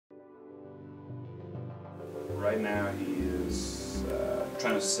right now he is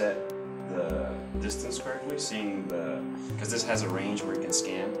trying to set the distance correctly, seeing because this has a range where it can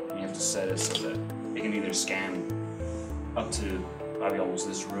scan, and you have to set it so that it can either scan up to probably almost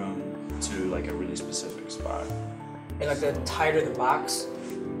this room to like a really specific spot. And like the tighter the box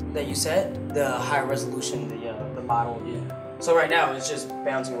that you set, the higher resolution the model. Yeah. So right now it's just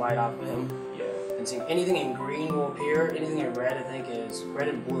bouncing light off of him. Yeah. And seeing anything in green will appear. Anything in red, I think, is red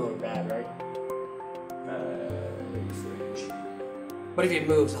and blue are bad, right? Fridge. But if it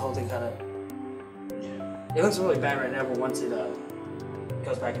moves, the whole thing kind of. Yeah. It looks really bad right now, but once it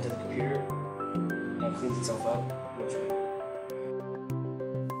goes back into the computer and cleans itself up, it looks really good.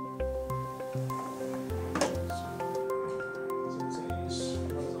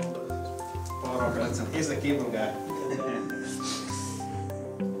 He's the keyboard guy.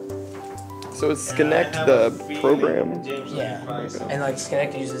 So is Connect the program? Yeah, and like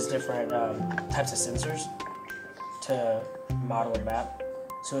Connect uses different types of sensors to model a map,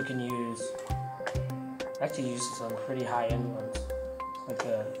 so it can actually use some pretty high-end ones, like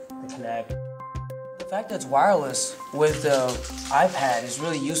the Connect. The fact that it's wireless with the iPad is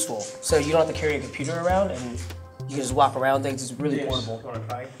really useful, so you don't have to carry a computer around, and you can just walk around things. It's really portable. You want to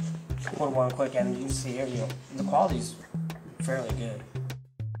try? Portable and quick, and you see here, the quality's fairly good.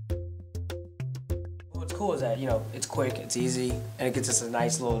 What's cool is that, it's quick, it's easy, and it gets us a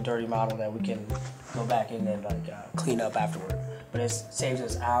nice little dirty model that we can go back in and clean up afterward. But it saves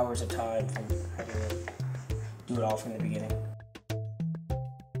us hours of time from having to do it all from the beginning.